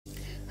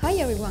Hi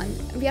everyone,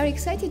 we are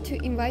excited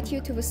to invite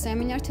you to the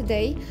seminar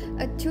today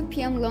at 2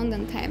 p.m.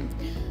 London time.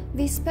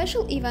 This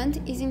special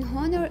event is in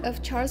honor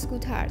of Charles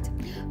Goodhart.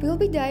 We'll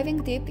be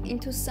diving deep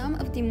into some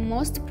of the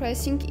most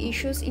pressing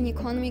issues in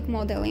economic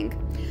modeling.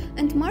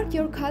 And mark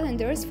your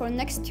calendars for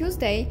next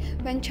Tuesday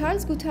when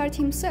Charles Goodhart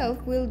himself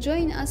will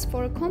join us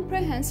for a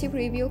comprehensive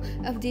review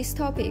of these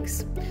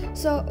topics.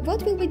 So,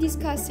 what we'll be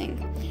discussing?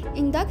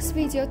 In Doug's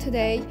video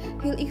today,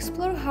 we'll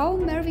explore how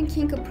Mervyn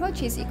King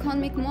approaches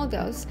economic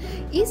models.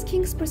 Is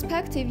King's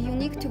perspective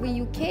unique to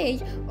the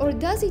UK, or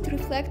does it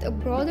reflect a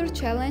broader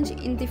challenge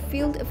in the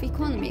field of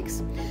economics?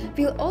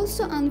 We'll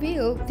also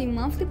unveil the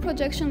monthly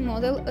projection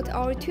model at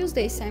our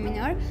Tuesday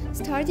seminar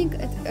starting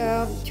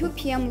at 2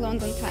 p.m.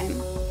 London time.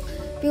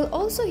 We'll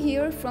also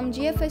hear from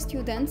GFA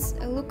students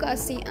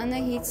Lukasi,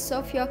 Anahit,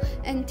 Sofia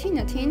and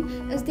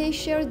Tinatin as they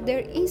share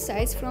their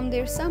insights from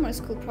their summer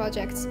school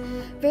projects.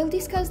 We'll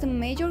discuss the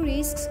major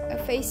risks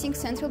facing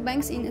central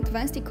banks in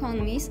advanced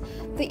economies,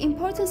 the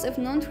importance of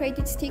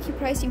non-traded sticky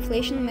price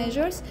inflation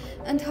measures,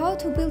 and how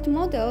to build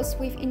models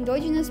with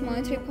endogenous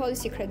monetary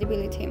policy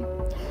credibility.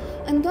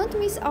 And don't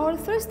miss our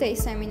Thursday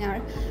seminar,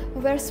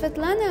 where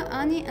Svetlana,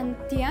 Ani and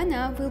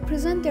Diana will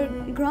present their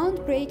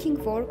groundbreaking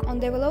work on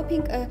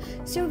developing a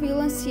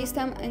surveillance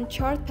system and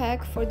chart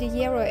pack for the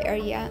Euro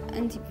area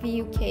and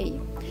the UK.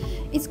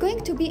 It's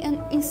going to be an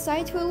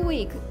insightful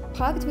week,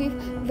 packed with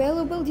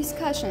valuable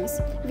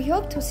discussions. We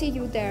hope to see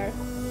you there.